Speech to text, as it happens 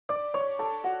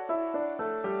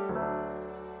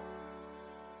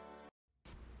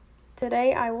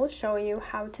Today I will show you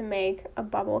how to make a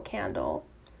bubble candle.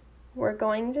 We're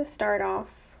going to start off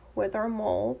with our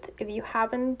mold. If you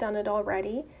haven't done it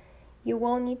already, you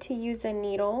will need to use a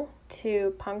needle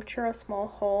to puncture a small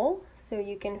hole so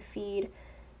you can feed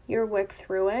your wick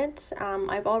through it.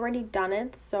 I've already done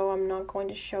it, so I'm not going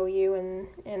to show you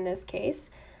in this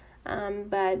case.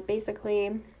 But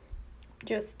basically,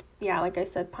 just, like I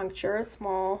said, puncture a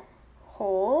small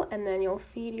hole and then you'll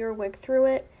feed your wick through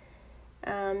it.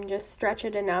 Just stretch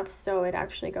it enough so it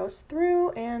actually goes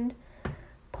through and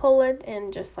pull it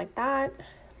in just like that.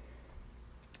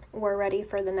 We're ready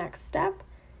for the next step.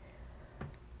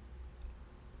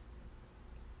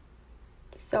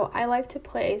 So I like to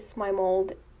place my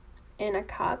mold in a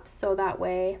cup so that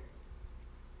way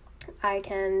I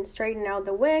can straighten out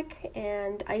the wick,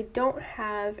 and I don't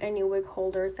have any wick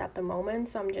holders at the moment,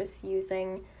 so I'm just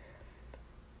using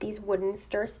these wooden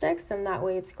stir sticks, and that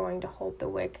way it's going to hold the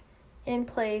wick in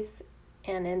place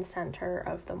and in center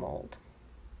of the mold.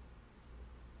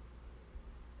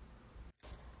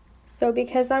 So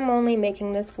because I'm only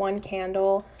making this one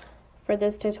candle for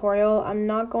this tutorial, I'm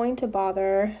not going to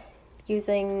bother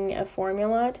using a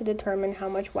formula to determine how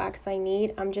much wax I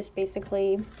need. I'm just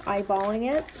basically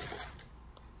eyeballing it.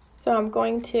 So I'm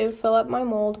going to fill up my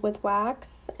mold with wax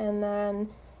and then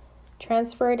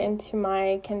transfer it into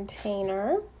my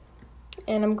container.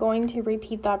 And I'm going to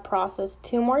repeat that process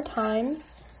 2 more times.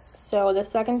 So the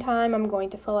second time I'm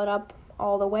going to fill it up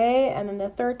all the way, and then the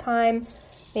third time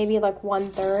maybe like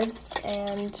 1/3,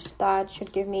 and that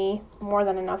should give me more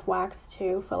than enough wax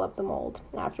to fill up the mold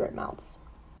after it melts.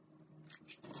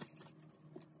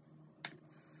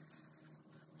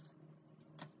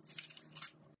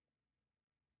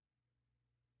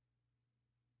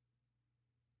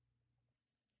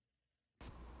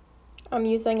 I'm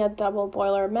using a double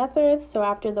boiler method, so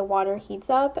after the water heats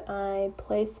up, I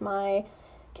place my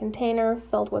container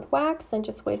filled with wax and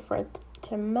just wait for it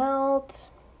to melt.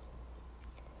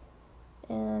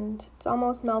 And it's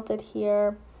almost melted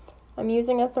here. I'm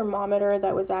using a thermometer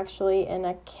that was actually in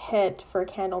a kit for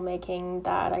candle making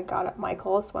that I got at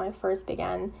Michael's when I first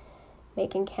began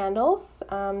making candles.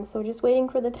 So just waiting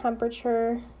for the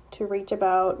temperature to reach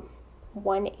about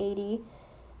 180.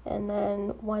 And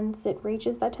then once it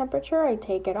reaches that temperature, I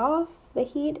take it off the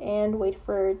heat and wait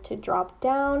for it to drop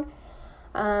down.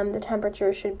 The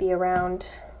temperature should be around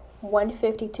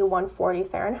 150 to 140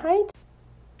 Fahrenheit.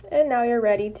 And now you're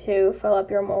ready to fill up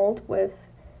your mold with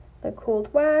the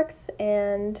cooled wax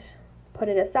and put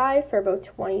it aside for about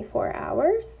 24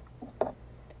 hours.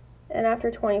 And after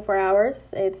 24 hours,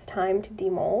 it's time to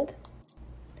demold.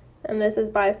 And this is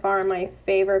by far my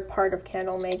favorite part of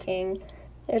candle making.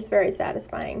 It's very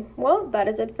satisfying. Well, that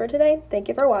is it for today. Thank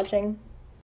you for watching.